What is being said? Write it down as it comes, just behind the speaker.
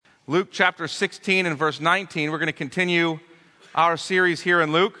Luke chapter 16 and verse 19. We're going to continue our series here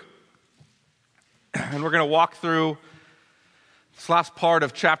in Luke. And we're going to walk through this last part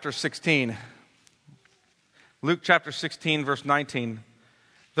of chapter 16. Luke chapter 16, verse 19.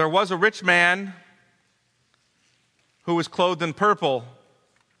 There was a rich man who was clothed in purple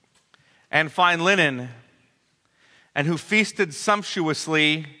and fine linen, and who feasted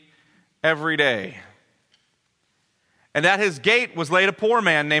sumptuously every day. And at his gate was laid a poor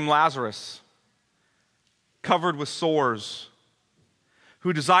man named Lazarus, covered with sores,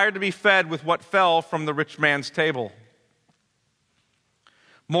 who desired to be fed with what fell from the rich man's table.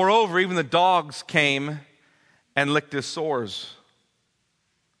 Moreover, even the dogs came and licked his sores.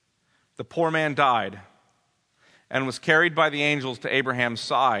 The poor man died and was carried by the angels to Abraham's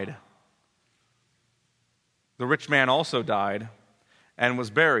side. The rich man also died and was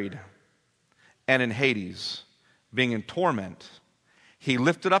buried, and in Hades, being in torment, he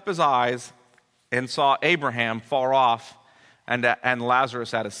lifted up his eyes and saw Abraham far off and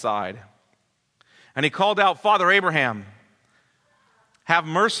Lazarus at his side. And he called out, "Father Abraham, have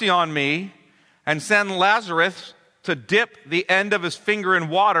mercy on me, and send Lazarus to dip the end of his finger in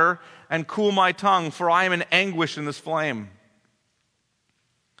water and cool my tongue, for I am in anguish in this flame."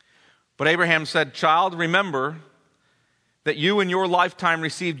 But Abraham said, "Child, remember that you in your lifetime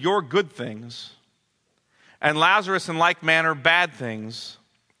received your good things, and Lazarus in like manner bad things.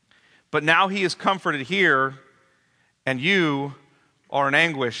 But now he is comforted here, and you are in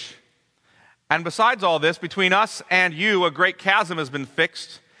anguish. And besides all this, between us and you a great chasm has been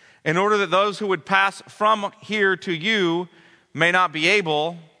fixed, in order that those who would pass from here to you may not be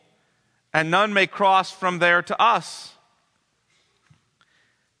able, and none may cross from there to us."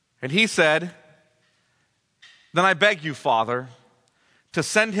 And he said, "Then I beg you, Father, to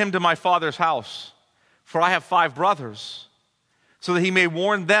send him to my father's house, for I have 5 brothers, so that he may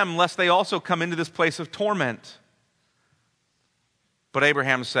warn them, lest they also come into this place of torment." But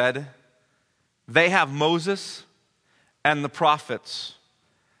Abraham said, "They have Moses and the prophets.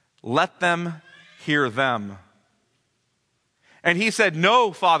 Let them hear them." And he said,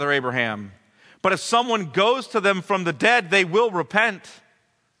 "No, Father Abraham, but if someone goes to them from the dead, they will repent."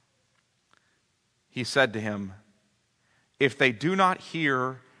 He said to him, "If they do not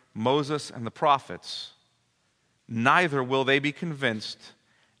hear Moses and the prophets, neither will they be convinced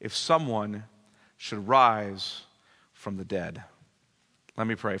if someone should rise from the dead." Let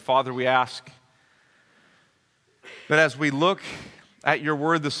me pray. Father, we ask that as we look at your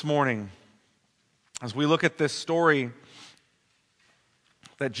word this morning, as we look at this story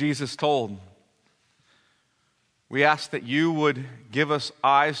that Jesus told, we ask that you would give us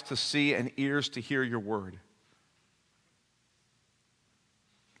eyes to see and ears to hear your word.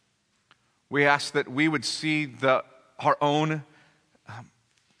 We ask that we would see our own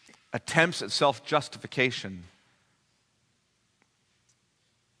attempts at self-justification,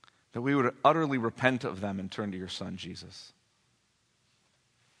 that we would utterly repent of them and turn to your Son, Jesus.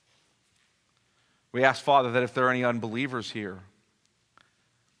 We ask, Father, that if there are any unbelievers here,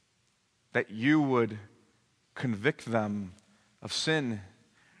 that you would convict them of sin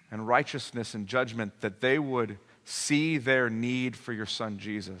and righteousness and judgment, that they would see their need for your Son,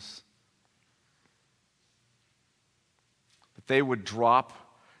 Jesus. That they would drop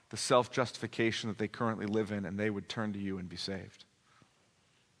the self-justification that they currently live in, and they would turn to you and be saved.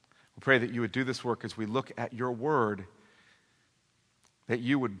 We pray that you would do this work as we look at your word, that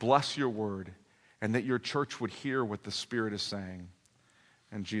you would bless your word, and that your church would hear what the Spirit is saying.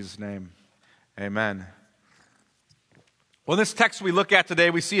 In Jesus' name, amen. Well, in this text we look at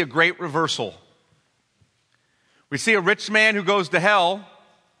today, we see a great reversal. We see a rich man who goes to hell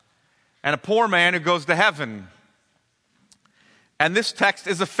and a poor man who goes to heaven. And this text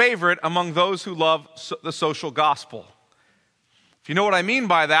is a favorite among those who love the social gospel. If you know what I mean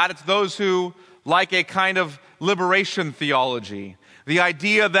by that, it's those who like a kind of liberation theology. The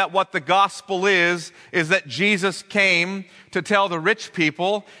idea that what the gospel is that Jesus came to tell the rich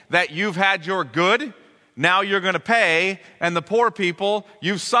people that you've had your good, now you're going to pay, and the poor people,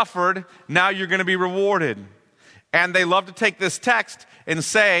 you've suffered, now you're going to be rewarded. And they love to take this text and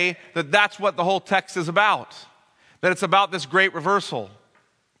say that that's what the whole text is about, that it's about this great reversal.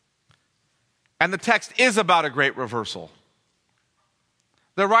 And the text is about a great reversal.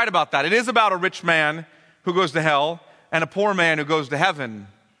 They're right about that. It is about a rich man who goes to hell and a poor man who goes to heaven.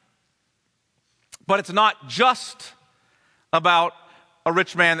 But it's not just about a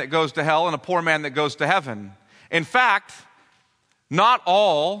rich man that goes to hell and a poor man that goes to heaven. In fact, not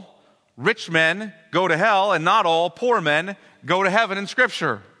all rich men go to hell and not all poor men go to heaven in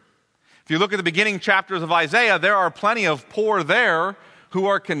Scripture. If you look at the beginning chapters of Isaiah, there are plenty of poor there who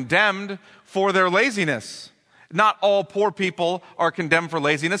are condemned for their laziness. Not all poor people are condemned for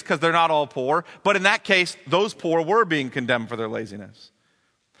laziness because they're not all poor, but in that case, those poor were being condemned for their laziness.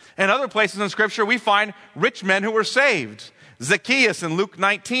 In other places in Scripture, we find rich men who were saved. Zacchaeus in Luke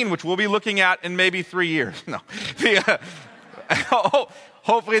 19, which we'll be looking at in maybe 3 years. No,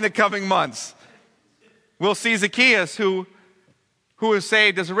 hopefully in the coming months. We'll see Zacchaeus who is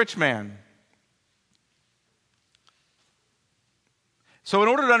saved as a rich man. So in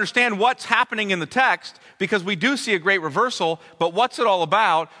order to understand what's happening in the text, because we do see a great reversal, but what's it all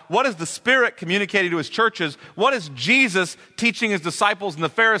about? What is the Spirit communicating to his churches? What is Jesus teaching his disciples and the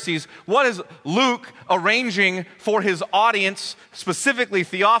Pharisees? What is Luke arranging for his audience, specifically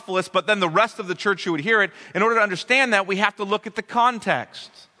Theophilus, but then the rest of the church who would hear it? In order to understand that, we have to look at the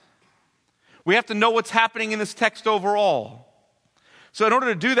context. We have to know what's happening in this text overall. So in order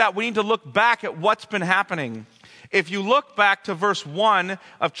to do that, we need to look back at what's been happening. If you look back to verse 1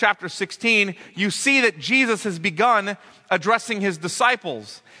 of chapter 16, you see that Jesus has begun addressing his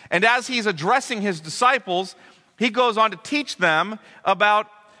disciples. And as he's addressing his disciples, he goes on to teach them about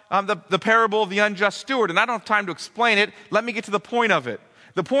the parable of the unjust steward. And I don't have time to explain it. Let me get to the point of it.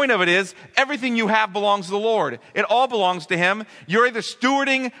 The point of it is, everything you have belongs to the Lord. It all belongs to him. You're either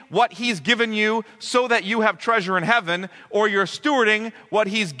stewarding what he's given you so that you have treasure in heaven, or you're stewarding what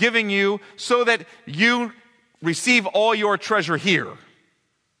he's giving you so that you receive all your treasure here.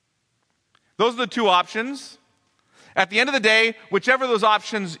 Those are the two options. At the end of the day, whichever of those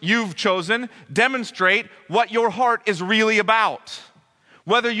options you've chosen, demonstrate what your heart is really about.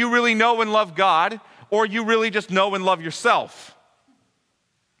 Whether you really know and love God, or you really just know and love yourself.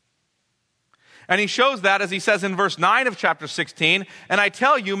 And he shows that, as he says in verse 9 of chapter 16, and I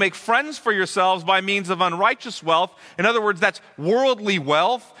tell you, make friends for yourselves by means of unrighteous wealth. In other words, that's worldly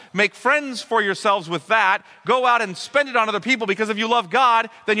wealth. Make friends for yourselves with that. Go out and spend it on other people, because if you love God,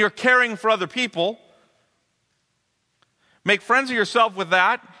 then you're caring for other people. Make friends of yourself with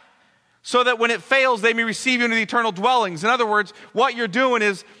that, so that when it fails, they may receive you into the eternal dwellings. In other words, what you're doing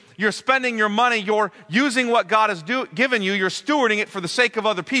is you're spending your money, you're using what God has given you, you're stewarding it for the sake of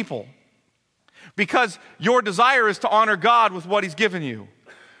other people. Because your desire is to honor God with what he's given you,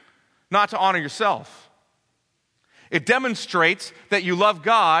 not to honor yourself. It demonstrates that you love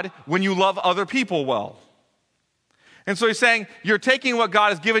God when you love other people well. And so he's saying, you're taking what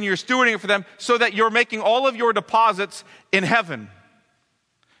God has given you, you're stewarding it for them, so that you're making all of your deposits in heaven.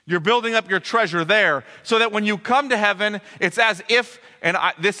 You're building up your treasure there, so that when you come to heaven, it's as if,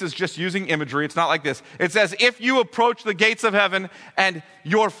 this is just using imagery, it's not like this. It's as if you approach the gates of heaven and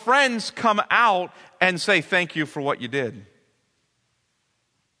your friends come out and say, thank you for what you did.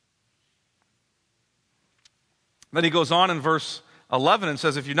 Then he goes on in verse 11 and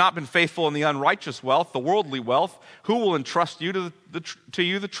says, if you've not been faithful in the unrighteous wealth, the worldly wealth, who will entrust you to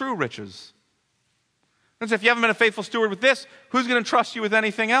you the true riches? And so if you haven't been a faithful steward with this, who's going to trust you with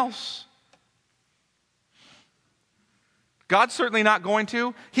anything else? God's certainly not going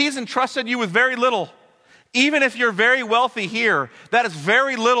to. He's entrusted you with very little. Even if you're very wealthy here, that is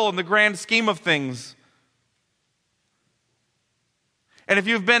very little in the grand scheme of things. And if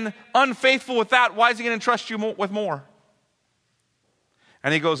you've been unfaithful with that, why is he going to entrust you with more?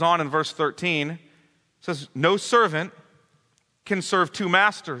 And he goes on in verse 13, says, no servant can serve two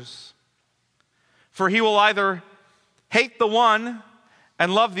masters. For he will either hate the one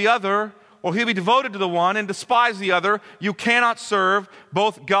and love the other, or he'll be devoted to the one and despise the other. You cannot serve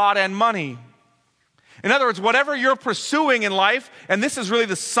both God and money. In other words, whatever you're pursuing in life, and this is really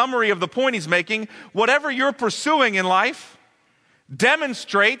the summary of the point he's making, whatever you're pursuing in life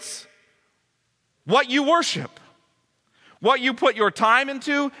demonstrates what you worship. What you put your time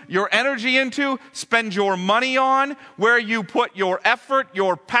into, your energy into, spend your money on, where you put your effort,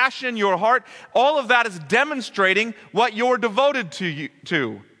 your passion, your heart, all of that is demonstrating what you're devoted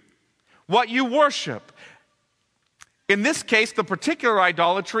to, what you worship. In this case, the particular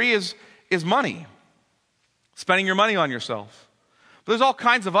idolatry is money, spending your money on yourself. But there's all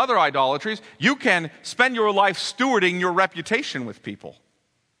kinds of other idolatries. You can spend your life stewarding your reputation with people,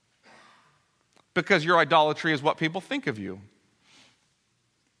 because your idolatry is what people think of you.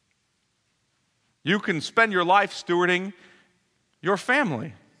 You can spend your life stewarding your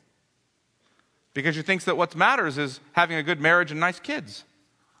family, because you think that what matters is having a good marriage and nice kids.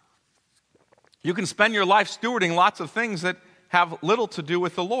 You can spend your life stewarding lots of things that have little to do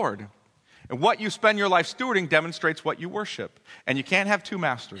with the Lord. And what you spend your life stewarding demonstrates what you worship. And you can't have two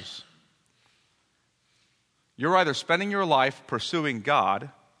masters. You're either spending your life pursuing God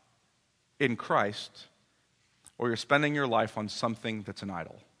in Christ, or you're spending your life on something that's an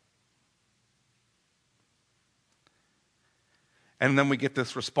idol. And then we get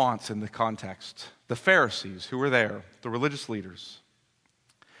this response in the context. The Pharisees who were there, the religious leaders,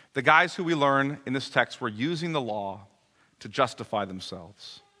 the guys who we learn in this text were using the law to justify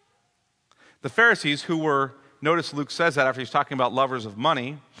themselves. The Pharisees who were, notice Luke says that after he's talking about lovers of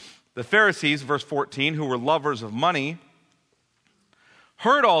money, the Pharisees, verse 14, who were lovers of money,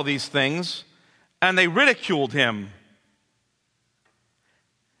 heard all these things and they ridiculed him.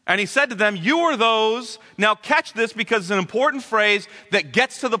 And he said to them, you are those, now catch this because it's an important phrase that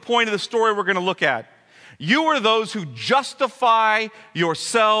gets to the point of the story we're going to look at. You are those who justify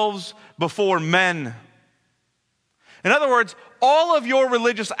yourselves before men. In other words, all of your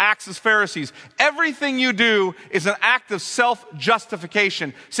religious acts as Pharisees, everything you do is an act of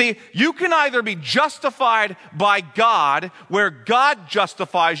self-justification. See, you can either be justified by God, where God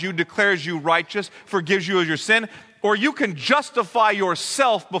justifies you, declares you righteous, forgives you of your sin, or you can justify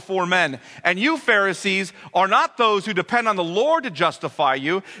yourself before men. And you, Pharisees, are not those who depend on the Lord to justify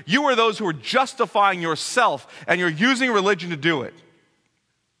you. You are those who are justifying yourself, and you're using religion to do it.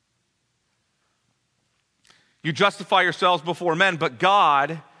 You justify yourselves before men, but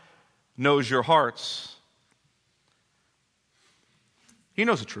God knows your hearts. He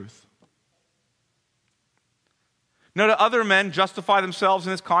knows the truth. Now, do other men justify themselves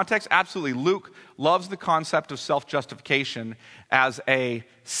in this context? Absolutely. Luke loves the concept of self-justification as a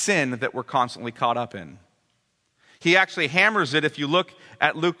sin that we're constantly caught up in. He actually hammers it, if you look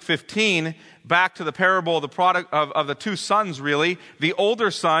at Luke 15, back to the parable of the two sons, really. The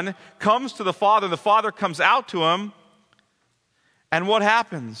older son comes to the father comes out to him, and what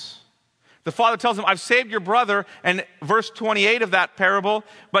happens? The father tells him, I've saved your brother, and verse 28 of that parable,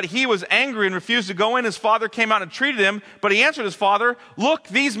 but he was angry and refused to go in. His father came out and treated him, but he answered his father, look,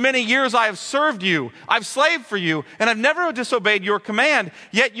 these many years I have served you, I've slaved for you, and I've never disobeyed your command,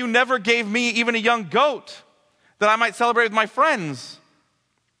 yet you never gave me even a young goat, that I might celebrate with my friends.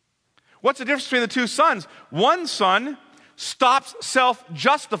 What's the difference between the two sons? One son stops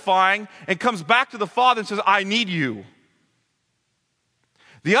self-justifying and comes back to the father and says, I need you.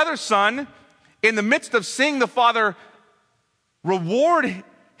 The other son, in the midst of seeing the father reward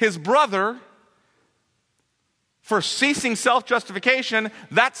his brother for ceasing self-justification,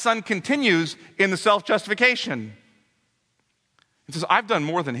 that son continues in the self-justification. He says, I've done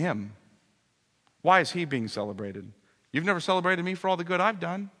more than him. Why is he being celebrated? You've never celebrated me for all the good I've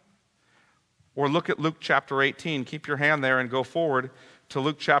done. Or look at Luke chapter 18. Keep your hand there and go forward to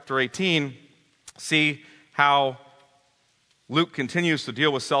Luke chapter 18. See how Luke continues to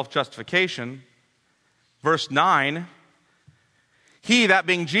deal with self-justification. Verse 9, he, that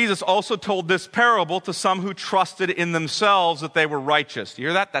being Jesus, also told this parable to some who trusted in themselves that they were righteous. You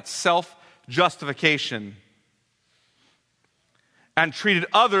hear that? That's self-justification. And treated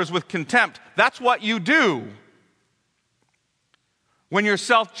others with contempt. That's what you do when you're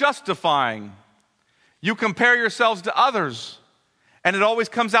self-justifying. You compare yourselves to others, and it always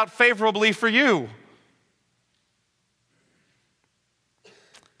comes out favorably for you.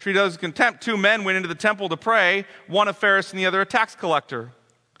 Treated others with contempt. Two men went into the temple to pray, one a Pharisee and the other a tax collector.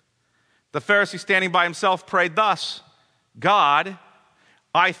 The Pharisee, standing by himself, prayed thus, God,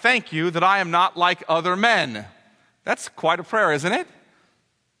 I thank you that I am not like other men. That's quite a prayer, isn't it?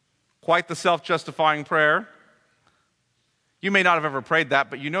 Quite the self-justifying prayer. You may not have ever prayed that,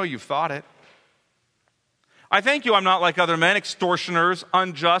 but you know you've thought it. I thank you I'm not like other men, extortioners,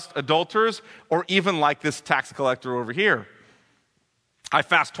 unjust, adulterers, or even like this tax collector over here. I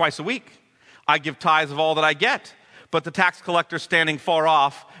fast twice a week. I give tithes of all that I get. But the tax collector, standing far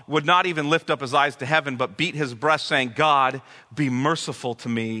off, would not even lift up his eyes to heaven, but beat his breast, saying, God, be merciful to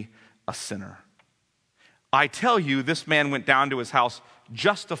me, a sinner. I tell you, this man went down to his house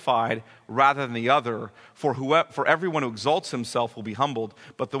justified rather than the other. For everyone who exalts himself will be humbled,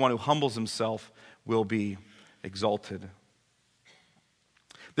 but the one who humbles himself will be exalted.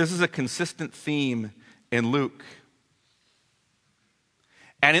 This is a consistent theme in Luke.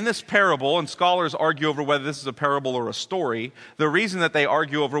 And in this parable, and scholars argue over whether this is a parable or a story, the reason that they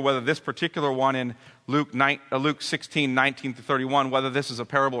argue over whether this particular one in Luke 16, 19 to 31, whether this is a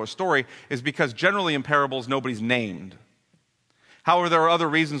parable or a story, is because generally in parables nobody's named. However, there are other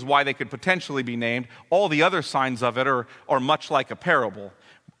reasons why they could potentially be named. All the other signs of it are much like a parable.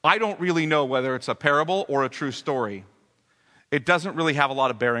 I don't really know whether it's a parable or a true story. It doesn't really have a lot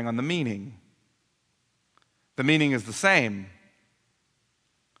of bearing on the meaning. The meaning is the same.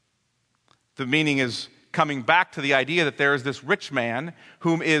 The meaning is coming back to the idea that there is this rich man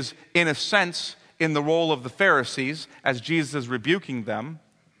whom is, in a sense, in the role of the Pharisees, as Jesus is rebuking them,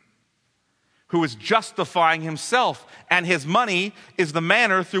 who is justifying himself, and his money is the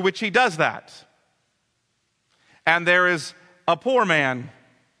manner through which he does that. And there is a poor man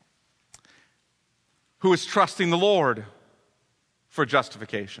who is trusting the Lord for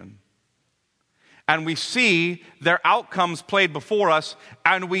justification. And we see their outcomes played before us,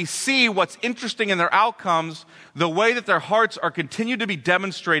 and we see what's interesting in their outcomes, the way that their hearts are continued to be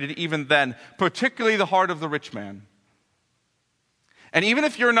demonstrated even then, particularly the heart of the rich man. And even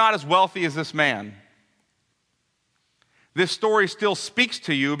if you're not as wealthy as this man, this story still speaks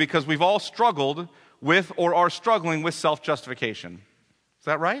to you because we've all struggled with or are struggling with self-justification. Is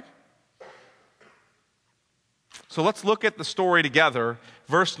that right? So let's look at the story together.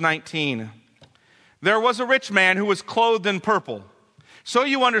 Verse 19. There was a rich man who was clothed in purple. So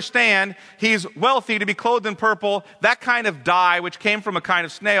you understand, he's wealthy to be clothed in purple. That kind of dye, which came from a kind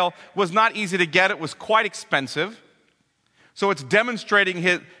of snail, was not easy to get. It was quite expensive. So it's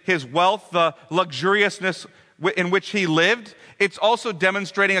demonstrating his wealth, the luxuriousness in which he lived. It's also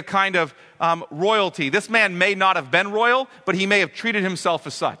demonstrating a kind of royalty. This man may not have been royal, but he may have treated himself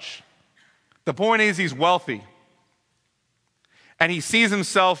as such. The point is, he's wealthy. And he sees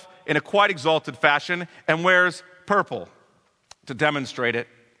himself in a quite exalted fashion and wears purple to demonstrate it.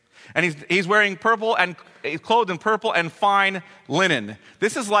 And he's wearing purple and he's clothed in purple and fine linen.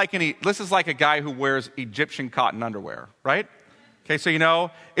 This is like a guy who wears Egyptian cotton underwear, right? Okay, so you know,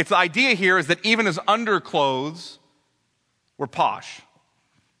 it's the idea here is that even his underclothes were posh.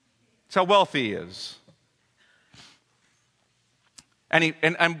 That's how wealthy he is. And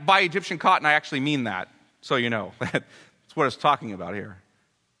by Egyptian cotton, I actually mean that, so you know. That's what it's talking about here.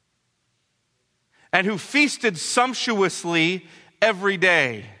 And who feasted sumptuously every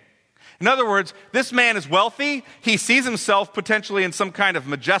day. In other words, this man is wealthy. He sees himself potentially in some kind of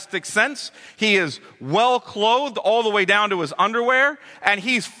majestic sense. He is well clothed all the way down to his underwear, and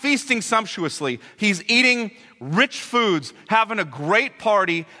he's feasting sumptuously. He's eating rich foods, having a great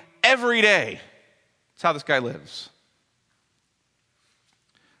party every day. That's how this guy lives.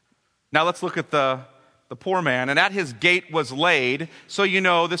 Now let's look at the poor man. And at his gate was laid. So you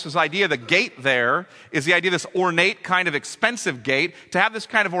know, this is idea, the gate there is the idea of this ornate kind of expensive gate. To have this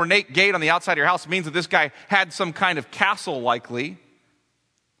kind of ornate gate on the outside of your house means that this guy had some kind of castle likely,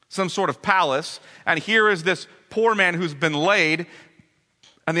 some sort of palace. And here is this poor man who's been laid.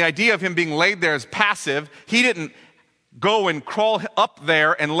 And the idea of him being laid there is passive. He didn't go and crawl up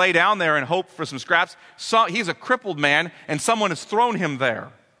there and lay down there and hope for some scraps. So, he's a crippled man and someone has thrown him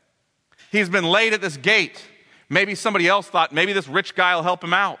there. He's been laid at this gate. Maybe somebody else thought, maybe this rich guy will help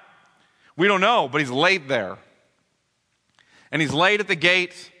him out. We don't know, but he's laid there. And he's laid at the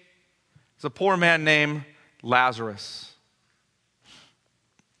gate. There's a poor man named Lazarus,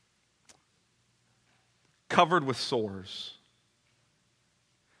 covered with sores.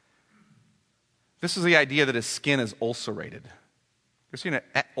 This is the idea that his skin is ulcerated. You've seen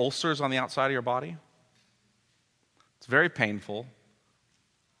ulcers on the outside of your body? It's very painful.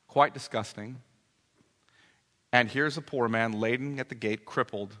 Quite disgusting. And here's a poor man laden at the gate,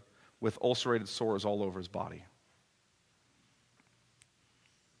 crippled with ulcerated sores all over his body.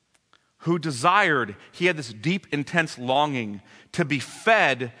 Who desired, he had this deep, intense longing to be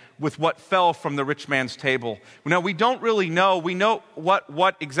fed with what fell from the rich man's table. Now, we don't really know. We know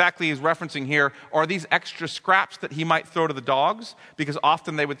what exactly he's referencing here. Are these extra scraps that he might throw to the dogs? Because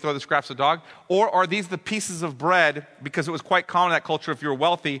often they would throw the scraps to the dog. Or are these the pieces of bread, because it was quite common in that culture, if you were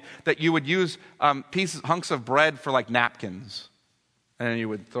wealthy, that you would use hunks of bread for like napkins. And then you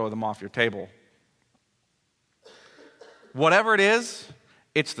would throw them off your table. Whatever it is,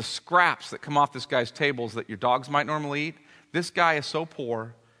 it's the scraps that come off this guy's tables that your dogs might normally eat. This guy is so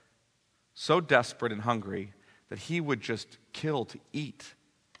poor, so desperate and hungry that he would just kill to eat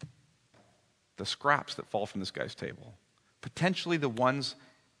the scraps that fall from this guy's table. Potentially the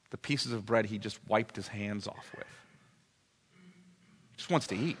pieces of bread he just wiped his hands off with. He just wants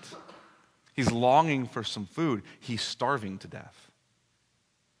to eat. He's longing for some food. He's starving to death.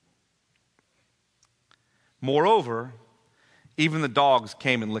 Moreover, even the dogs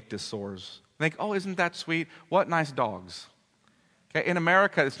came and licked his sores. Think, oh, isn't that sweet? What nice dogs. Okay, in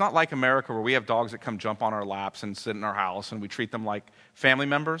America, it's not like America where we have dogs that come jump on our laps and sit in our house and we treat them like family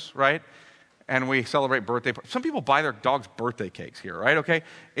members, right? And we celebrate birthday. Some people buy their dogs birthday cakes here, right? Okay,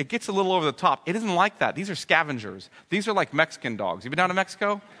 it gets a little over the top. It isn't like that. These are scavengers. These are like Mexican dogs. You been down to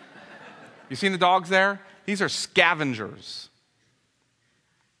Mexico? You seen the dogs there? These are scavengers.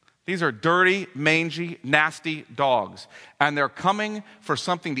 These are dirty, mangy, nasty dogs. And they're coming for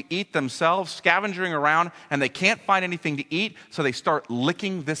something to eat themselves, scavenging around, and they can't find anything to eat, so they start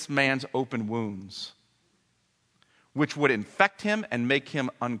licking this man's open wounds, which would infect him and make him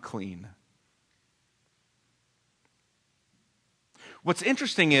unclean. What's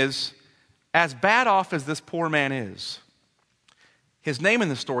interesting is, as bad off as this poor man is, His name in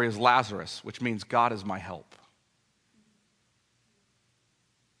the story is Lazarus, which means God is my help.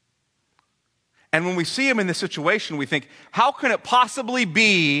 And when we see him in this situation, we think, how can it possibly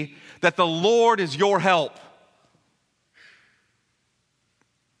be that the Lord is your help?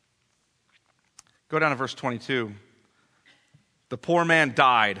 Go down to verse 22. The poor man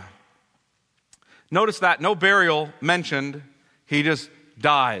died. Notice that no burial mentioned. He just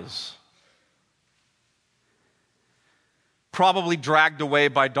dies. Probably dragged away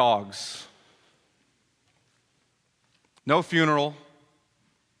by dogs. No funeral.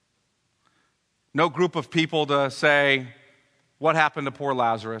 No group of people to say, what happened to poor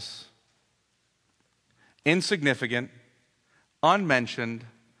Lazarus? Insignificant, unmentioned,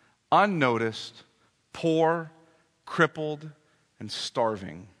 unnoticed, poor, crippled, and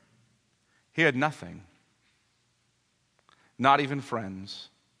starving. He had nothing. Not even friends.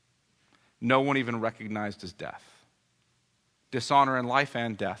 No one even recognized his death. Dishonor in life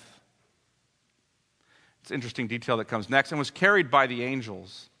and death. It's an interesting detail that comes next. And was carried by the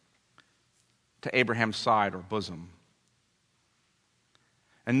angels to Abraham's side or bosom.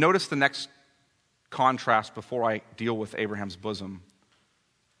 And notice the next contrast before I deal with Abraham's bosom.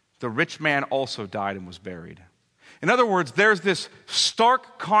 The rich man also died and was buried. In other words, there's this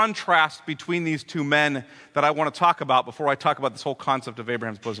stark contrast between these two men that I want to talk about before I talk about this whole concept of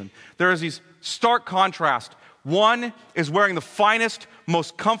Abraham's bosom. There is these stark contrast. One is wearing the finest,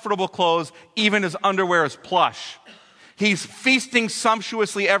 most comfortable clothes, even his underwear is plush. He's feasting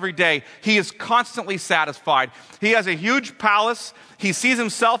sumptuously every day. He is constantly satisfied. He has a huge palace. He sees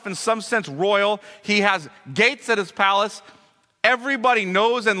himself in some sense royal. He has gates at his palace. Everybody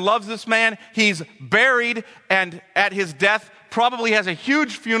knows and loves this man. He's buried, and at his death probably has a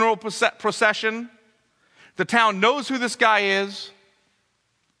huge funeral procession. The town knows who this guy is.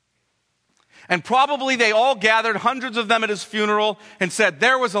 And probably they all gathered, hundreds of them at his funeral, and said,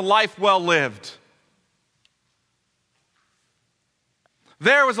 there was a life well lived.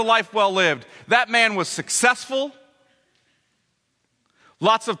 There was a life well lived. That man was successful.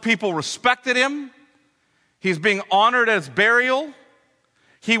 Lots of people respected him. He's being honored at his burial.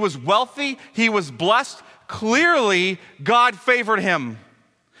 He was wealthy. He was blessed. Clearly, God favored him.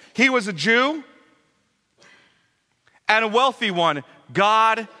 He was a Jew and a wealthy one.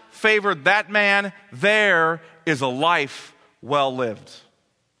 God favored that man. There is a life well lived.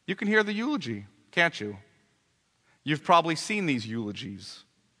 You can hear the eulogy, can't you? You've probably seen these eulogies.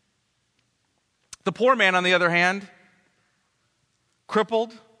 The poor man, on the other hand,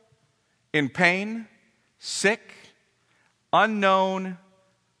 crippled, in pain, sick, unknown,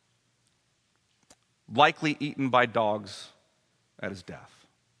 likely eaten by dogs at his death.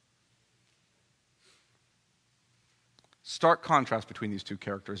 Stark contrast between these two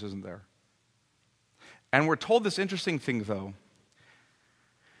characters, isn't there? And we're told this interesting thing, though.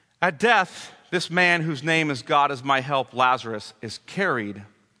 At death, this man whose name is God is my help, Lazarus, is carried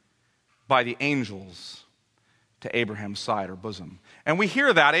by the angels to Abraham's side or bosom. And we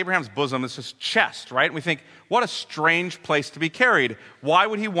hear that, Abraham's bosom is his chest, right? And we think, what a strange place to be carried. Why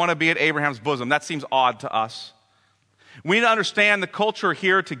would he want to be at Abraham's bosom? That seems odd to us. We need to understand the culture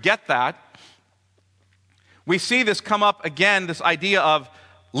here to get that. We see this come up again, this idea of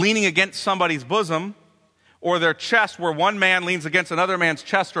leaning against somebody's bosom or their chest, where one man leans against another man's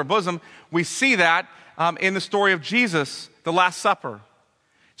chest or bosom. We see that in the story of Jesus, the Last Supper.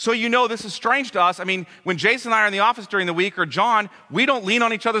 So you know this is strange to us. I mean, when Jason and I are in the office during the week, or John, we don't lean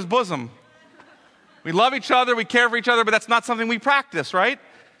on each other's bosom. We love each other, we care for each other, but that's not something we practice, right?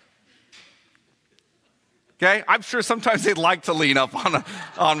 Okay? I'm sure sometimes they'd like to lean up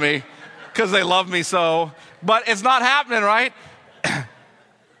on me because they love me so, but it's not happening, right?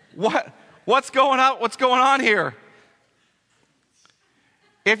 What's going on here?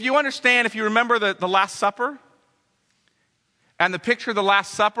 If you understand, if you remember the Last Supper, and the picture of the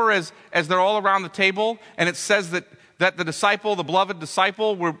Last Supper as they're all around the table, and it says that the disciple, the beloved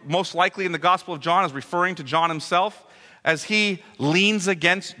disciple, we're most likely in the Gospel of John is referring to John himself, as he leans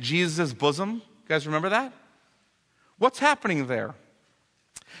against Jesus' bosom. You guys remember that? What's happening there?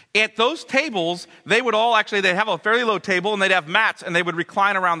 At those tables, they'd have a fairly low table, and they'd have mats, and they would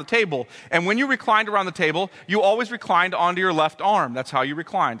recline around the table. And when you reclined around the table, you always reclined onto your left arm. That's how you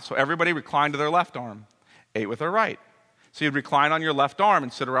reclined. So everybody reclined to their left arm, ate with their right. So you'd recline on your left arm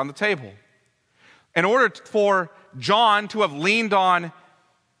and sit around the table. In order for John to have leaned on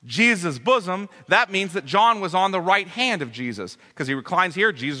Jesus' bosom, that means that John was on the right hand of Jesus, because he reclines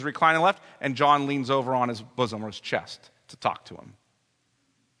here, Jesus reclining left, and John leans over on his bosom or his chest to talk to him.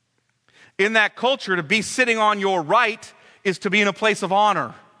 In that culture, to be sitting on your right is to be in a place of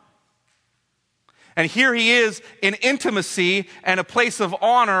honor. And here he is in intimacy and a place of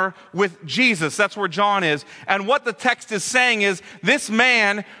honor with Jesus. That's where John is. And what the text is saying is this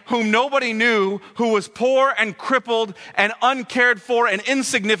man whom nobody knew, who was poor and crippled and uncared for and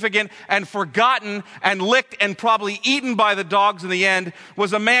insignificant and forgotten and licked and probably eaten by the dogs in the end,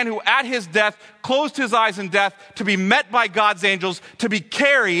 was a man who at his death closed his eyes in death to be met by God's angels, to be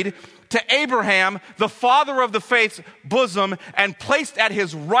carried to Abraham, the father of the faith's bosom, and placed at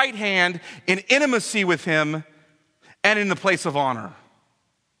his right hand in intimacy with him and in the place of honor.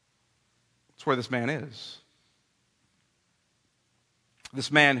 That's where this man is.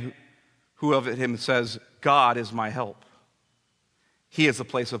 This man who of him says, God is my help. He is a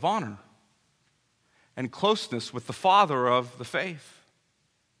place of honor and closeness with the father of the faith.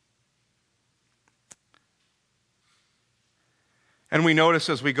 And we notice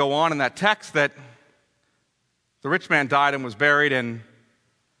as we go on in that text that the rich man died and was buried and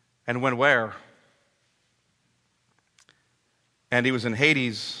went where? And he was in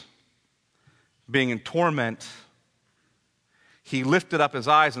Hades, being in torment. He lifted up his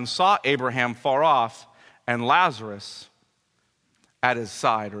eyes and saw Abraham far off and Lazarus at his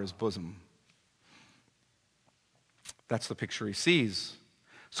side or his bosom. That's the picture he sees.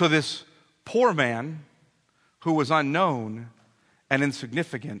 So this poor man who was unknown and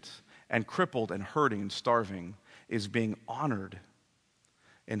insignificant and crippled and hurting and starving is being honored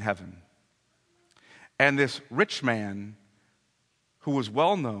in heaven. And this rich man who was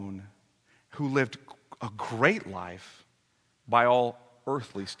well known, who lived a great life by all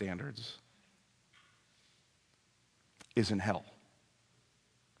earthly standards, is in hell.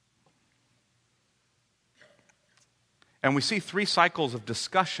 And we see 3 cycles of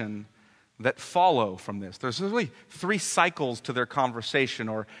discussion that follow from this. There's really 3 cycles to their conversation,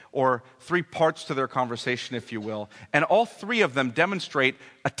 or 3 parts to their conversation, if you will. And all 3 of them demonstrate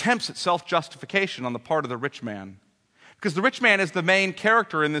attempts at self-justification on the part of the rich man. Because the rich man is the main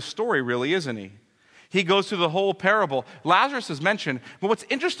character in this story, really, isn't he? He goes through the whole parable. Lazarus is mentioned, but what's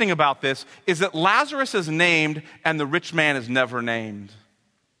interesting about this is that Lazarus is named and the rich man is never named.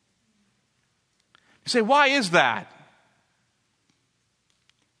 You say, why is that?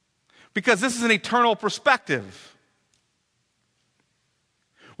 Because this is an eternal perspective.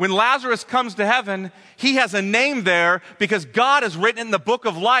 When Lazarus comes to heaven, he has a name there because God has written it in the book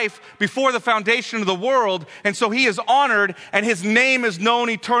of life before the foundation of the world, and so he is honored and his name is known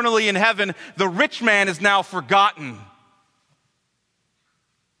eternally in heaven. The rich man is now forgotten.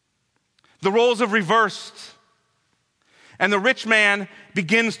 The roles have reversed, and the rich man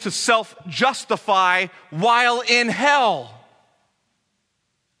begins to self-justify while in hell.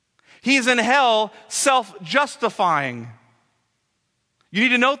 He's in hell self-justifying. You need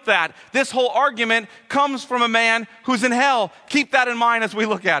to note that. This whole argument comes from a man who's in hell. Keep that in mind as we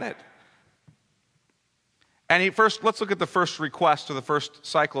look at it. And let's look at the first request, or the first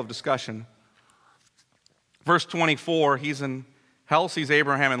cycle of discussion. Verse 24, he's in hell, sees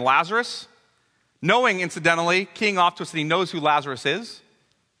Abraham and Lazarus, knowing, incidentally, keying off to us that he knows who Lazarus is.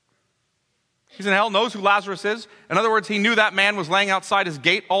 He's in hell, knows who Lazarus is. In other words, he knew that man was laying outside his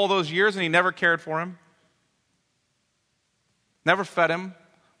gate all those years and he never cared for him. Never fed him,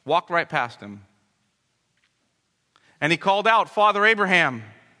 walked right past him. And he called out, Father Abraham,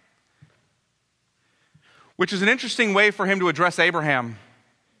 which is an interesting way for him to address Abraham.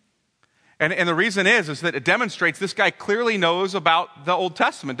 And the reason is that it demonstrates this guy clearly knows about the Old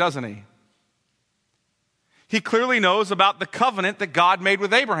Testament, doesn't he? He clearly knows about the covenant that God made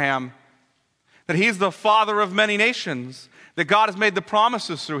with Abraham. That he's the father of many nations, that God has made the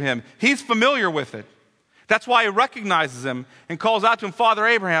promises through him. He's familiar with it. That's why he recognizes him and calls out to him, Father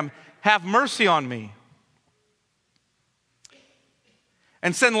Abraham, have mercy on me.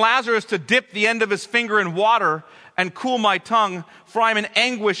 And send Lazarus to dip the end of his finger in water and cool my tongue, for I'm in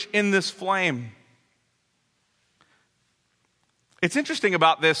anguish in this flame. It's interesting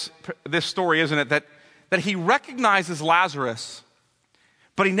about this story, isn't it, that he recognizes Lazarus,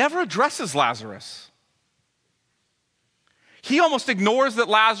 but he never addresses Lazarus. He almost ignores that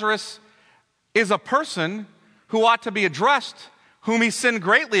Lazarus is a person who ought to be addressed, whom he sinned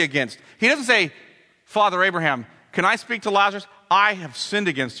greatly against. He doesn't say, Father Abraham, can I speak to Lazarus? I have sinned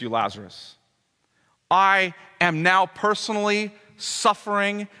against you, Lazarus. I am now personally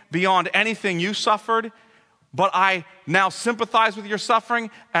suffering beyond anything you suffered, but I now sympathize with your suffering,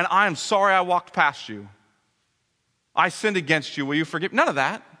 and I am sorry I walked past you. I sinned against you. Will you forgive? None of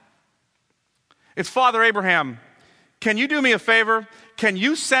that. It's Father Abraham, can you do me a favor? Can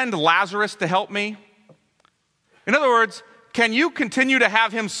you send Lazarus to help me? In other words, can you continue to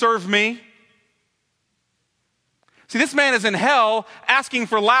have him serve me? See, this man is in hell asking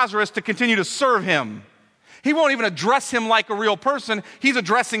for Lazarus to continue to serve him. He won't even address him like a real person. He's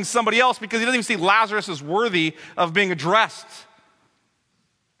addressing somebody else because he doesn't even see Lazarus as worthy of being addressed.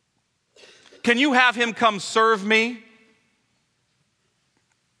 Can you have him come serve me?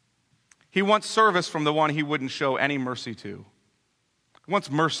 He wants service from the one he wouldn't show any mercy to. He wants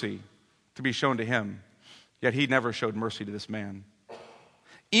mercy to be shown to him, yet he never showed mercy to this man.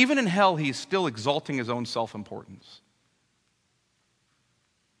 Even in hell, he's still exalting his own self-importance.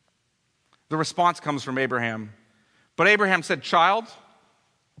 The response comes from Abraham. But Abraham said, "Child,"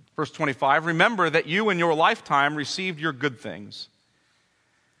 verse 25, "remember that you in your lifetime received your good things,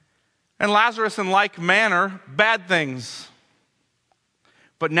 and Lazarus in like manner bad things.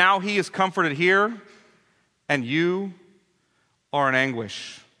 But now he is comforted here, and you are in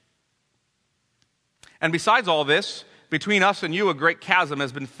anguish. And besides all this, between us and you a great chasm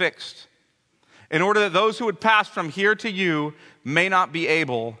has been fixed, in order that those who would pass from here to you may not be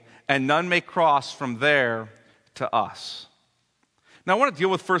able, and none may cross from there to us." Now I want to deal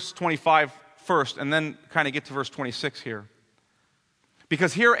with verse 25 first, and then kind of get to verse 26 here.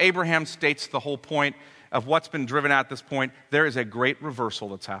 Because here Abraham states the whole point of what's been driven at this point. There is a great reversal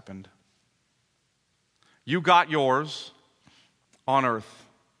that's happened. You got yours on earth.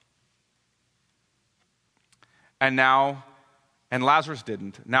 And Lazarus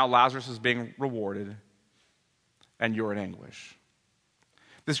didn't. Now Lazarus is being rewarded, and you're in anguish.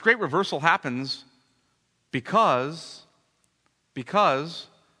 This great reversal happens because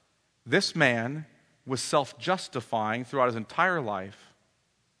this man was self-justifying throughout his entire life,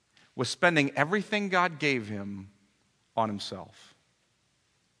 was spending everything God gave him on himself.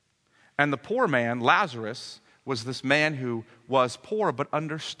 And the poor man, Lazarus, was this man who was poor but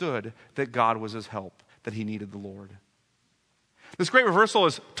understood that God was his help, that he needed the Lord. This great reversal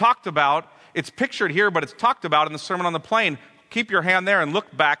is talked about. It's pictured here, but it's talked about in the Sermon on the Plain. Keep your hand there and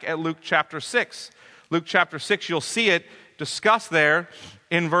look back at Luke chapter 6. Luke chapter 6, you'll see it discussed there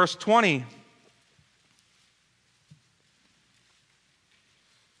in verse 20.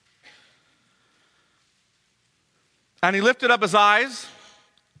 "And he lifted up his eyes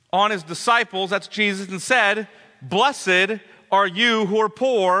on his disciples," that's Jesus, "and said, 'Blessed are you who are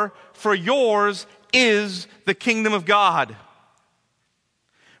poor, for yours is the kingdom of God.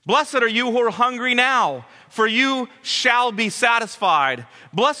 Blessed are you who are hungry now, for you shall be satisfied.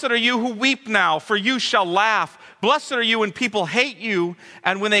 Blessed are you who weep now, for you shall laugh. Blessed are you when people hate you,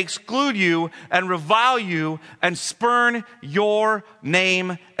 and when they exclude you, and revile you, and spurn your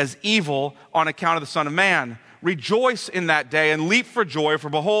name as evil on account of the Son of Man. Rejoice in that day, and leap for joy, for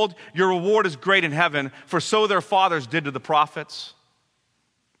behold, your reward is great in heaven, for so their fathers did to the prophets.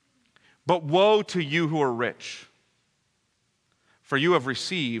 But woe to you who are rich, for you have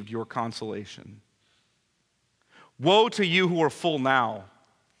received your consolation. Woe to you who are full now,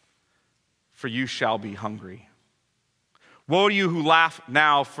 for you shall be hungry. Woe to you who laugh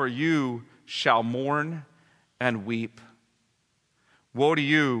now, for you shall mourn and weep. Woe to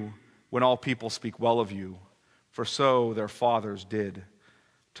you when all people speak well of you, for so their fathers did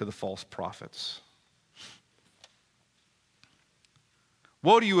to the false prophets.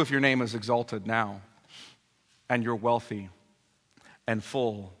 Woe to you if your name is exalted now, and you're wealthy and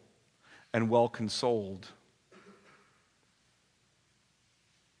full and well consoled.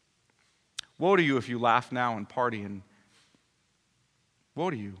 Woe to you if you laugh now and party, and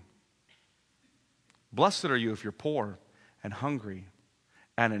woe to you. Blessed are you if you're poor and hungry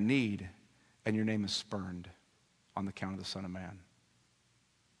and in need, and your name is spurned on the account of the Son of Man.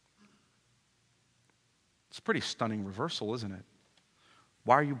 It's a pretty stunning reversal, isn't it?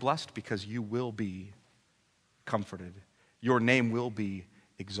 Why are you blessed? Because you will be comforted. Your name will be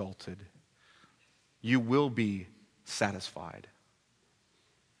exalted. You will be satisfied.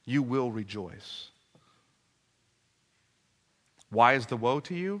 You will rejoice. Why is the woe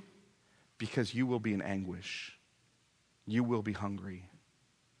to you? Because you will be in anguish. You will be hungry.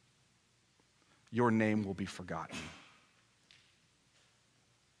 Your name will be forgotten.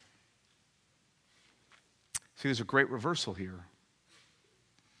 See, there's a great reversal here.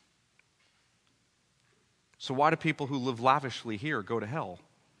 So why do people who live lavishly here go to hell?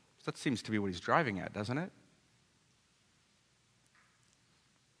 That seems to be what he's driving at, doesn't it?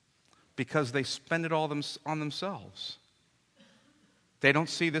 Because they spend it all on themselves. They don't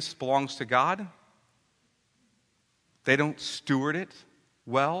see this belongs to God. They don't steward it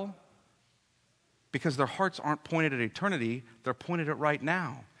well. Because their hearts aren't pointed at eternity, they're pointed at right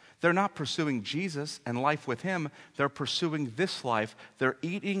now. They're not pursuing Jesus and life with him. They're pursuing this life. They're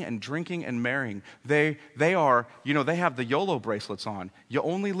eating and drinking and marrying. They are, they have the YOLO bracelets on. You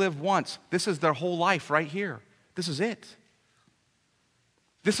only live once. This is their whole life right here. This is it.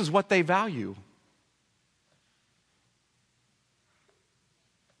 This is what they value.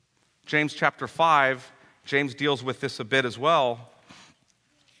 James chapter 5, James deals with this a bit as well,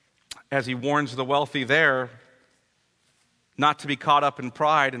 as he warns the wealthy there not to be caught up in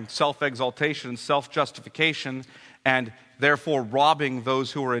pride and self-exaltation and self-justification and therefore robbing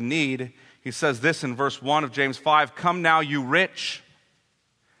those who are in need. He says this in verse 1 of James 5, "Come now, you rich,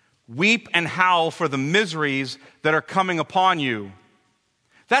 weep and howl for the miseries that are coming upon you."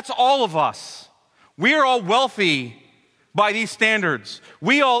 That's all of us. We are all wealthy by these standards.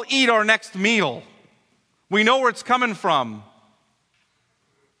 We all eat our next meal. We know where it's coming from.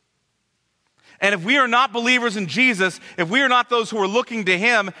 And if we are not believers in Jesus, if we are not those who are looking to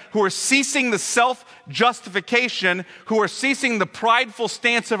Him, who are ceasing the self-justification, who are ceasing the prideful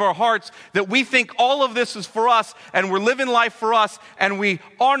stance of our hearts, that we think all of this is for us, and we're living life for us, and we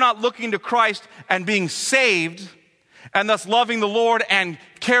are not looking to Christ and being saved, and thus loving the Lord and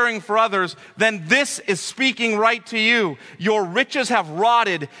caring for others, then this is speaking right to you. Your riches have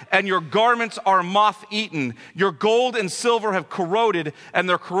rotted, and your garments are moth-eaten. Your gold and silver have corroded, and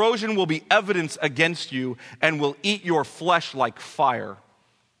their corrosion will be evidence against you, and will eat your flesh like fire.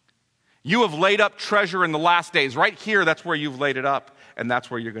 You have laid up treasure in the last days. Right here, that's where you've laid it up, and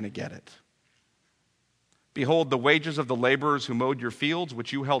that's where you're going to get it. Behold, the wages of the laborers who mowed your fields,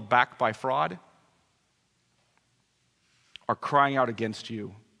 which you held back by fraud, are crying out against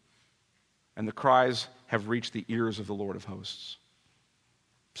you, and the cries have reached the ears of the Lord of hosts.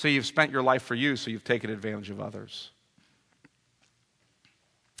 So you've spent your life for you, so you've taken advantage of others.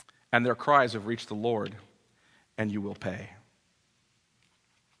 And their cries have reached the Lord, and you will pay.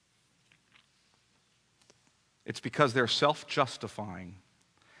 It's because they're self-justifying,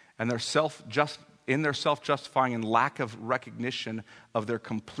 and in their self-justifying and lack of recognition of their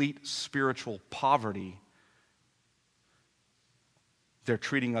complete spiritual poverty, they're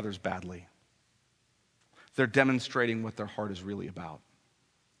treating others badly. They're demonstrating what their heart is really about.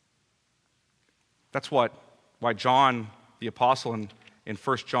 That's why John, the apostle, in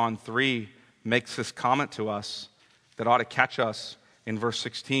 1 John 3, makes this comment to us that ought to catch us in verse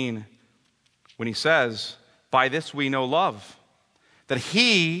 16 when he says, "By this we know love, that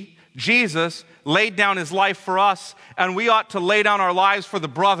He, Jesus, laid down His life for us, and we ought to lay down our lives for the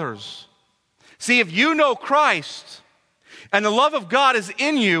brothers." See, if you know Christ, and the love of God is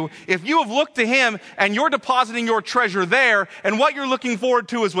in you, if you have looked to Him and you're depositing your treasure there, and what you're looking forward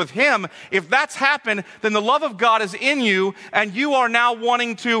to is with Him, if that's happened, then the love of God is in you, and you are now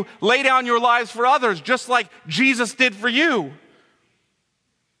wanting to lay down your lives for others, just like Jesus did for you.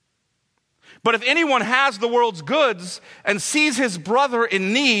 But if anyone has the world's goods and sees his brother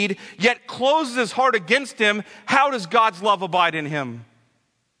in need, yet closes his heart against him, how does God's love abide in him?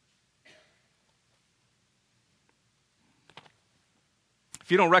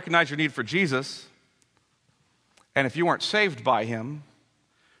 If you don't recognize your need for Jesus, and if you aren't saved by Him,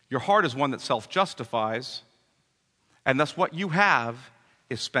 your heart is one that self-justifies, and thus what you have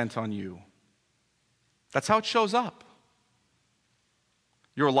is spent on you. That's how it shows up.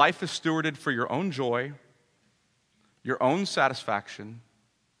 Your life is stewarded for your own joy, your own satisfaction,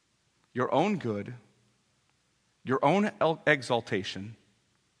 your own good, your own exaltation,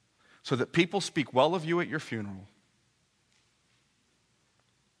 so that people speak well of you at your funeral.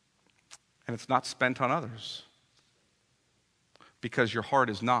 And it's not spent on others because your heart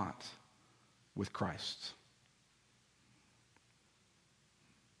is not with Christ.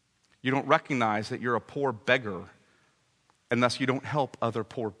 You don't recognize that you're a poor beggar, and thus you don't help other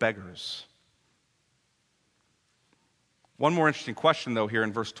poor beggars. One more interesting question, though, here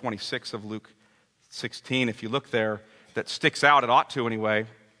in verse 26 of Luke 16, if you look there, that sticks out, it ought to anyway.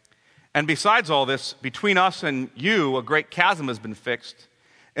 "And besides all this, between us and you a great chasm has been fixed,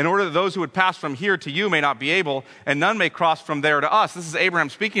 in order that those who would pass from here to you may not be able, and none may cross from there to us." This is Abraham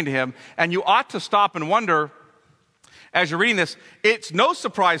speaking to him. And you ought to stop and wonder, as you're reading this, it's no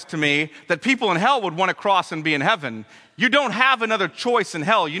surprise to me that people in hell would want to cross and be in heaven. You don't have another choice in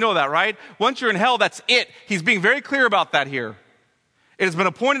hell. You know that, right? Once you're in hell, that's it. He's being very clear about that here. It has been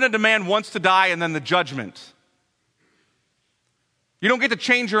appointed unto man once to die, and then the judgment. You don't get to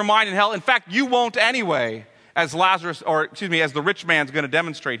change your mind in hell. In fact, you won't anyway, as the rich man's going to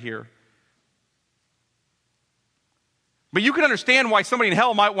demonstrate here. But you can understand why somebody in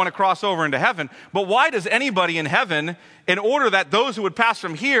hell might want to cross over into heaven. But why does anybody in heaven, in order that those who would pass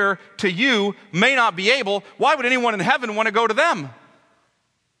from here to you may not be able, why would anyone in heaven want to go to them?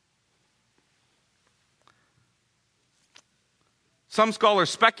 Some scholars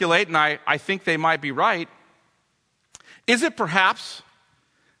speculate, and I think they might be right. Is it perhaps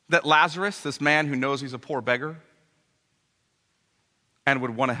that Lazarus, this man who knows he's a poor beggar and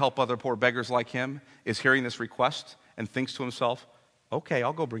would want to help other poor beggars like him, is hearing this request and thinks to himself, okay,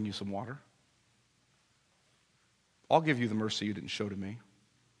 I'll go bring you some water. I'll give you the mercy you didn't show to me.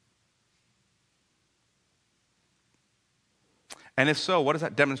 And if so, what does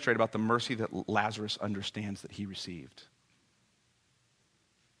that demonstrate about the mercy that Lazarus understands that he received?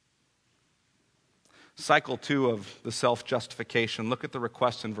 Cycle 2 of the self-justification. Look at the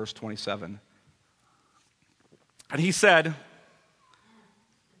request in verse 27. And he said,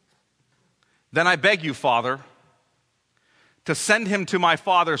 then I beg you, Father, to send him to my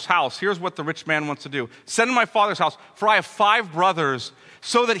father's house. Here's what the rich man wants to do. Send him to my father's house, for I have 5 brothers,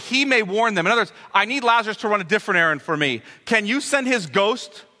 so that he may warn them. In other words, I need Lazarus to run a different errand for me. Can you send his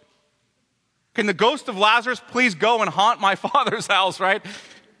ghost? Can the ghost of Lazarus please go and haunt my father's house, right?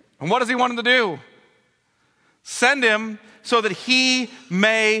 And what does he want him to do? Send him so that he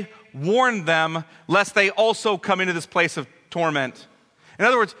may warn them, lest they also come into this place of torment. In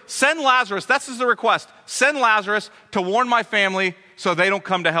other words, send Lazarus, that's the request. Send Lazarus to warn my family so they don't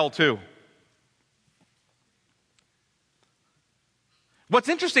come to hell too. What's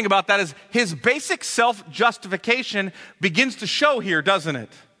interesting about that is his basic self-justification begins to show here, doesn't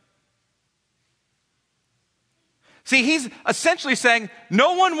it? See, he's essentially saying,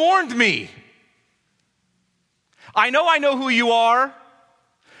 no one warned me. I know who you are,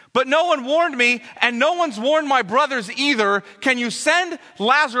 but no one warned me, and no one's warned my brothers either. Can you send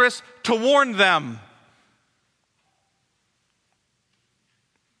Lazarus to warn them?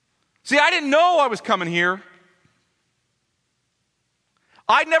 See, I didn't know I was coming here.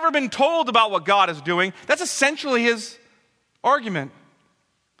 I'd never been told about what God is doing. That's essentially his argument.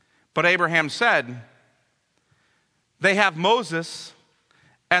 But Abraham said, they have Moses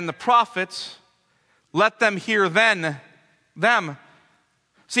and the prophets. Let them hear them.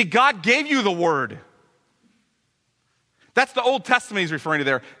 See, God gave you the word. That's the Old Testament he's referring to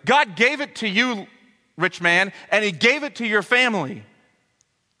there. God gave it to you, rich man, and he gave it to your family.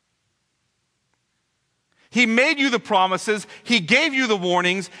 He made you the promises, he gave you the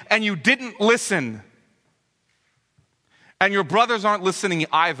warnings, and you didn't listen. And your brothers aren't listening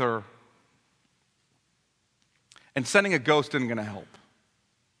either. And sending a ghost isn't going to help.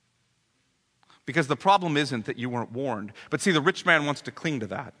 Because the problem isn't that you weren't warned. But see, the rich man wants to cling to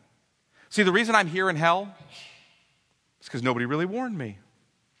that. See, the reason I'm here in hell is because nobody really warned me.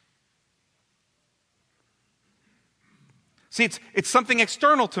 See, it's something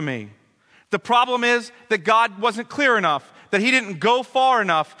external to me. The problem is that God wasn't clear enough, that he didn't go far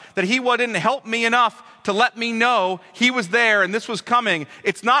enough, that he didn't help me enough to let me know he was there and this was coming.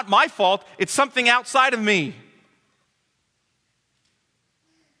 It's not my fault. It's something outside of me.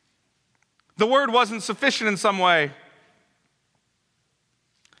 The word wasn't sufficient in some way.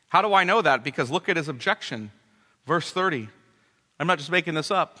 How do I know that? Because look at his objection. Verse 30. I'm not just making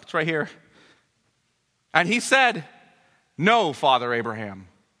this up. It's right here. And he said, no, Father Abraham.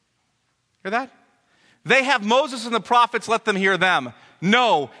 Hear that? They have Moses and the prophets, let them hear them.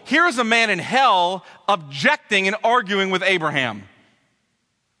 No, here's a man in hell objecting and arguing with Abraham.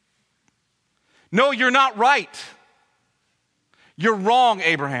 No, you're not right. You're wrong,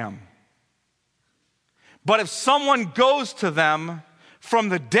 Abraham. But if someone goes to them from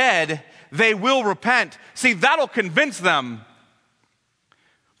the dead, they will repent. See, that'll convince them.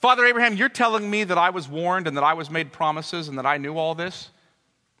 Father Abraham, you're telling me that I was warned and that I was made promises and that I knew all this?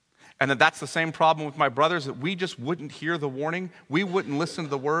 And that that's the same problem with my brothers, that we just wouldn't hear the warning? We wouldn't listen to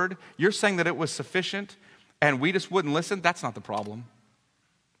the word? You're saying that it was sufficient and we just wouldn't listen? That's not the problem.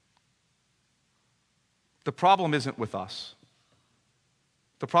 The problem isn't with us.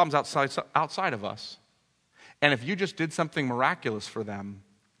 The problem's outside of us. And if you just did something miraculous for them,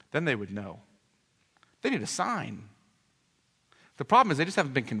 then they would know. They need a sign. The problem is they just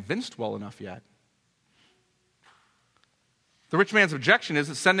haven't been convinced well enough yet. The rich man's objection is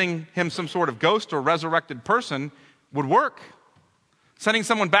that sending him some sort of ghost or resurrected person would work. Sending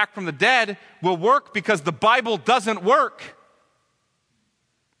someone back from the dead will work because the Bible doesn't work.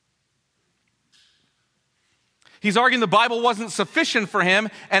 He's arguing the Bible wasn't sufficient for him,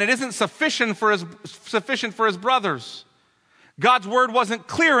 and it isn't sufficient for his brothers. God's word wasn't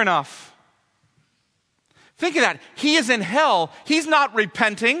clear enough. Think of that. He is in hell. He's not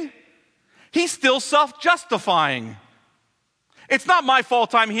repenting. He's still self-justifying. It's not my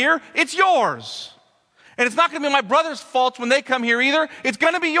fault I'm here. It's yours. And it's not going to be my brother's fault when they come here either. It's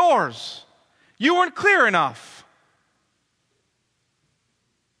going to be yours. You weren't clear enough.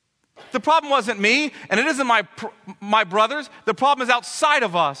 The problem wasn't me, and it isn't my brothers. The problem is outside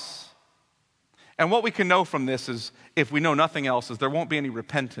of us. And what we can know from this is, if we know nothing else, is there won't be any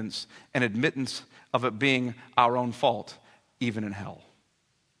repentance and admittance of it being our own fault, even in hell.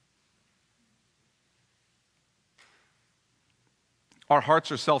 Our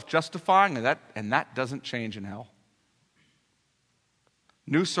hearts are self-justifying, and that doesn't change in hell.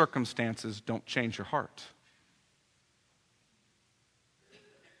 New circumstances don't change your heart.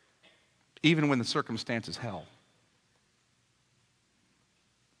 Even when the circumstance is hell.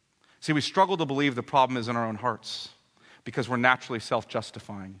 See, we struggle to believe the problem is in our own hearts because we're naturally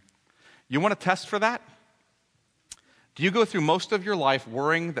self-justifying. You want to test for that? Do you go through most of your life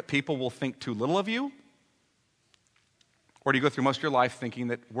worrying that people will think too little of you? Or do you go through most of your life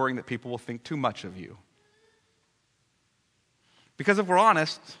worrying that people will think too much of you? Because if we're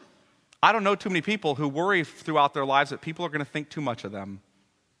honest, I don't know too many people who worry throughout their lives that people are going to think too much of them.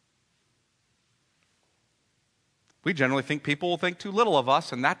 We generally think people will think too little of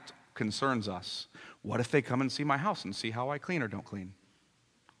us, and that concerns us. What if they come and see my house and see how I clean or don't clean?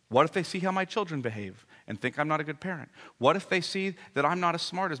 What if they see how my children behave and think I'm not a good parent? What if they see that I'm not as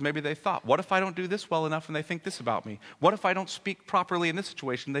smart as maybe they thought? What if I don't do this well enough and they think this about me? What if I don't speak properly in this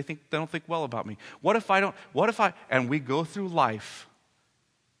situation and they don't think well about me? And we go through life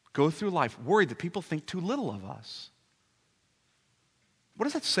worried that people think too little of us. What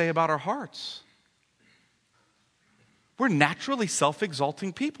does that say about our hearts? We're naturally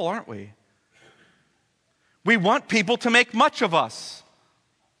self-exalting people, aren't we? We want people to make much of us.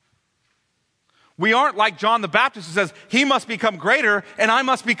 We aren't like John the Baptist who says, he must become greater and I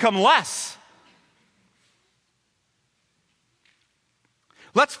must become less.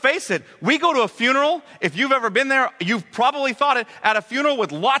 Let's face it, we go to a funeral. If you've ever been there, you've probably thought it, at a funeral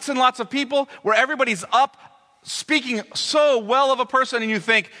with lots and lots of people where everybody's up speaking so well of a person and you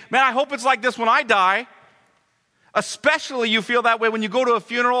think, man, I hope it's like this when I die. Especially you feel that way when you go to a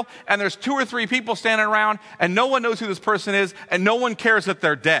funeral and there's 2 or 3 people standing around and no one knows who this person is and no one cares that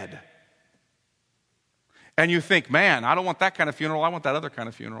they're dead. And you think, man, I don't want that kind of funeral. I want that other kind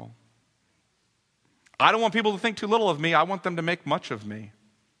of funeral. I don't want people to think too little of me. I want them to make much of me.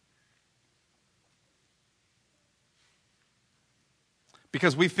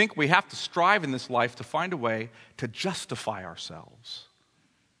 Because we think we have to strive in this life to find a way to justify ourselves.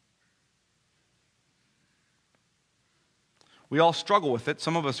 We all struggle with it.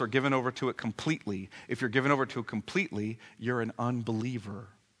 Some of us are given over to it completely. If you're given over to it completely, you're an unbeliever.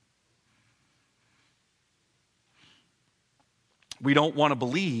 We don't want to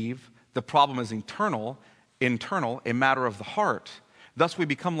believe the problem is internal, a matter of the heart. Thus we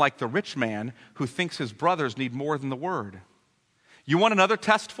become like the rich man who thinks his brothers need more than the word. You want another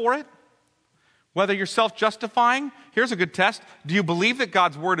test for it? Whether you're self-justifying, here's a good test. Do you believe that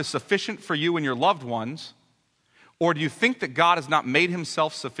God's word is sufficient for you and your loved ones? Or do you think that God has not made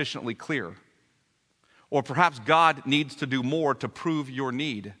himself sufficiently clear? Or perhaps God needs to do more to prove your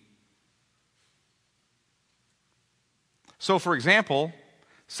need? So, for example,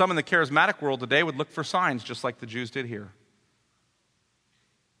 some in the charismatic world today would look for signs just like the Jews did here.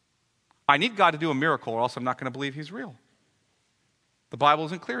 I need God to do a miracle or else I'm not going to believe he's real. The Bible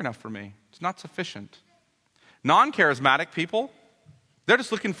isn't clear enough for me. It's not sufficient. Non-charismatic people, they're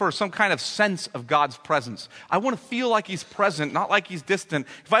just looking for some kind of sense of God's presence. I want to feel like he's present, not like he's distant,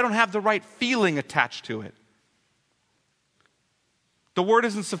 if I don't have the right feeling attached to it. The word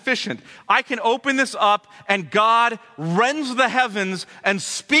isn't sufficient. I can open this up and God rends the heavens and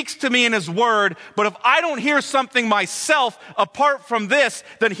speaks to me in his word, but if I don't hear something myself apart from this,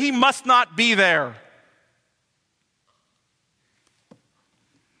 then he must not be there.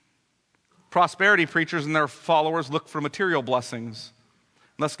 Prosperity preachers and their followers look for material blessings.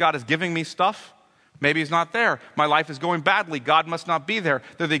 Unless God is giving me stuff, maybe he's not there. My life is going badly. God must not be there.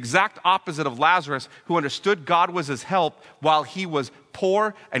 They're the exact opposite of Lazarus, who understood God was his help while he was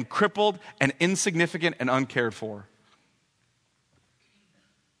poor and crippled and insignificant and uncared for.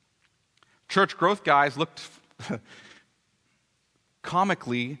 Church growth guys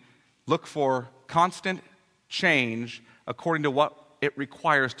comically look for constant change according to what it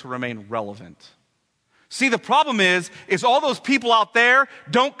requires to remain relevant. See, the problem is all those people out there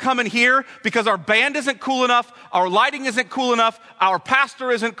don't come in here because our band isn't cool enough, our lighting isn't cool enough, our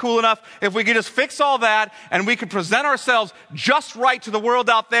pastor isn't cool enough. If we could just fix all that and we could present ourselves just right to the world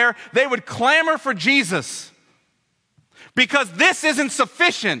out there, they would clamor for Jesus. Because this isn't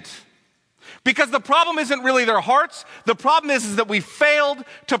sufficient. Because the problem isn't really their hearts. The problem is that we failed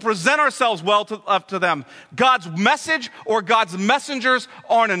to present ourselves well to them. God's message or God's messengers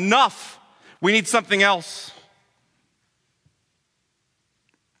aren't enough. We need something else.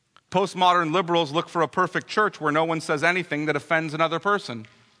 Postmodern liberals look for a perfect church where no one says anything that offends another person.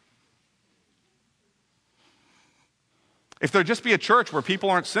 If there'd just be a church where people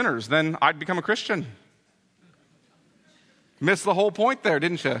aren't sinners, then I'd become a Christian. Missed the whole point there,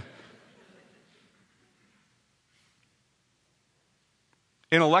 didn't you?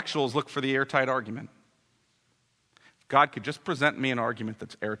 Intellectuals look for the airtight argument. If God could just present me an argument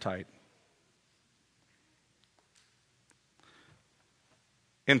that's airtight.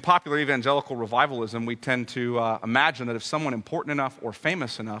 In popular evangelical revivalism, we tend to imagine that if someone important enough or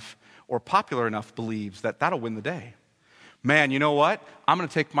famous enough or popular enough believes that, that'll win the day. Man, you know what? I'm going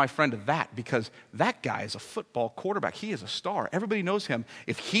to take my friend to that because that guy is a football quarterback. He is a star. Everybody knows him.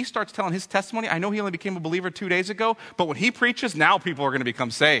 If he starts telling his testimony, I know he only became a believer 2 days ago, but when he preaches, now people are going to become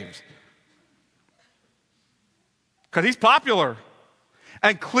saved. Because he's popular.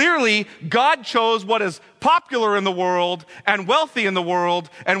 And clearly, God chose what is popular in the world and wealthy in the world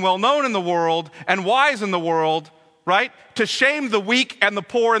and well-known in the world and wise in the world, right? To shame the weak and the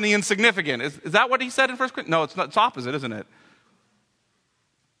poor and the insignificant. Is that what he said in 1 Corinthians? No, it's not. It's opposite, isn't it?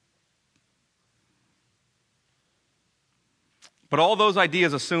 But all those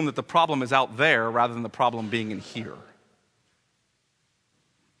ideas assume that the problem is out there rather than the problem being in here.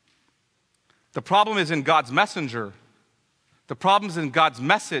 The problem is in God's messenger. The problem is in God's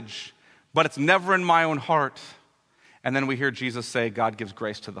message, but it's never in my own heart. And then we hear Jesus say, God gives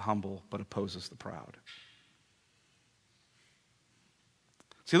grace to the humble, but opposes the proud.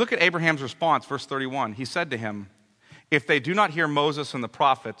 See, look at Abraham's response, verse 31. He said to him, if they do not hear Moses and the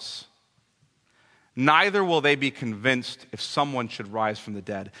prophets, neither will they be convinced if someone should rise from the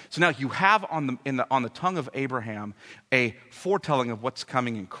dead. So now you have on the tongue of Abraham a foretelling of what's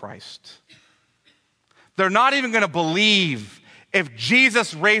coming in Christ. They're not even going to believe if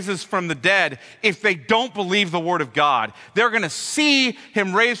Jesus raises from the dead if they don't believe the word of God. They're going to see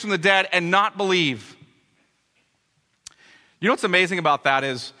him raised from the dead and not believe. You know what's amazing about that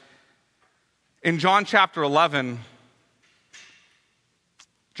is in John chapter 11,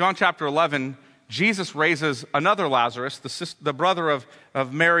 Jesus raises another Lazarus, the brother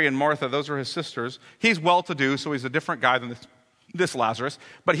of Mary and Martha. Those are his sisters. He's well-to-do, so he's a different guy than this Lazarus.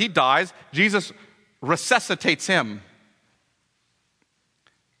 But he dies. Jesus resuscitates him.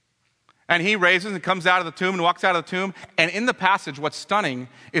 And he raises and comes out of the tomb and walks out of the tomb. And in the passage, what's stunning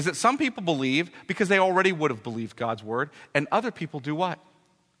is that some people believe because they already would have believed God's word. And other people do what?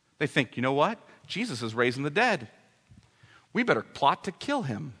 They think, you know what? Jesus is raising the dead. We better plot to kill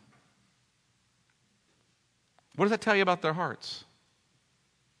him. What does that tell you about their hearts?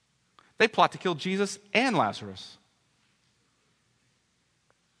 They plot to kill Jesus and Lazarus.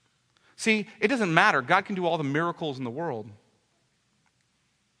 See, it doesn't matter. God can do all the miracles in the world.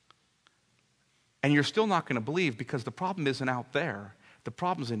 And you're still not going to believe because the problem isn't out there. The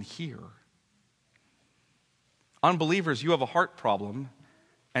problem's in here. Unbelievers, you have a heart problem,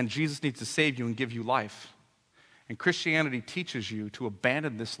 and Jesus needs to save you and give you life. And Christianity teaches you to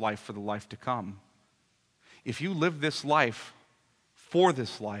abandon this life for the life to come. If you live this life for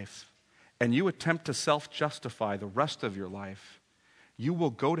this life, and you attempt to self-justify the rest of your life, you will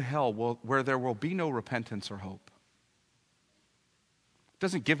go to hell where there will be no repentance or hope. It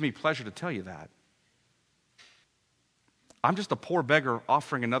doesn't give me pleasure to tell you that. I'm just a poor beggar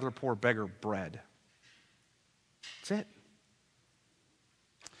offering another poor beggar bread. That's it.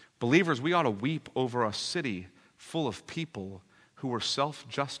 Believers, we ought to weep over a city full of people who are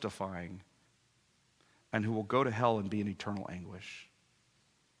self-justifying and who will go to hell and be in eternal anguish.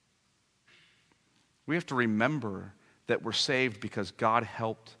 We have to remember that we're saved because God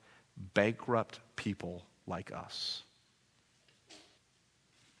helped bankrupt people like us.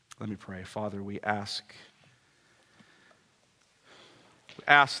 Let me pray. Father, we ask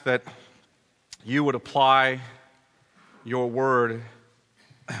that you would apply your word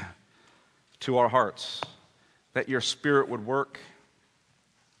to our hearts, that your Spirit would work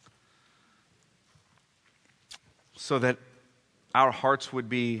so that our hearts would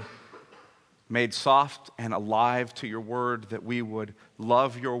be made soft and alive to your word, that we would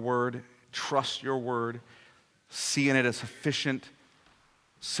love your word, trust your word, see in it a sufficient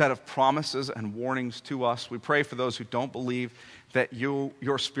set of promises and warnings to us. We pray for those who don't believe that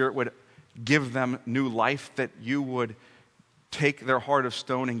your Spirit would give them new life, that you would take their heart of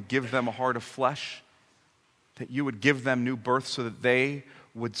stone and give them a heart of flesh, that you would give them new birth so that they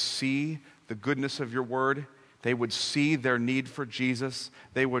would see the goodness of your word, they would see their need for Jesus,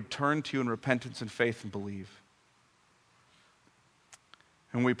 they would turn to you in repentance and faith and believe.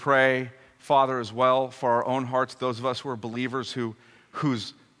 And we pray, Father, as well for our own hearts, those of us who are believers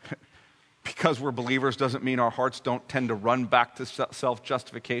whose because we're believers doesn't mean our hearts don't tend to run back to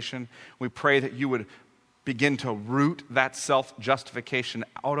self-justification. We pray that you would begin to root that self-justification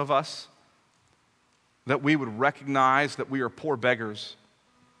out of us that we would recognize that we are poor beggars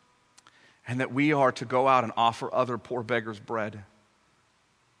and that we are to go out and offer other poor beggars bread.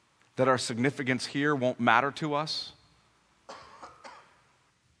 That our significance here won't matter to us.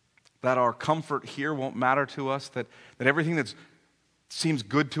 That our comfort here won't matter to us. That everything that seems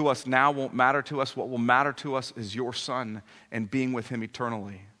good to us now won't matter to us. What will matter to us is your Son and being with him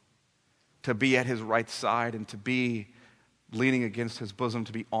eternally. To be at his right side and to be leaning against his bosom,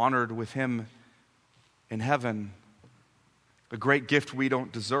 to be honored with him in heaven. The great gift we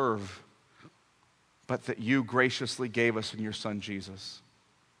don't deserve, but that you graciously gave us in your Son Jesus.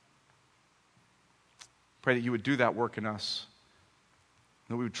 Pray that you would do that work in us,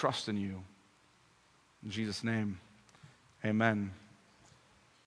 that we would trust in you. In Jesus' name, amen.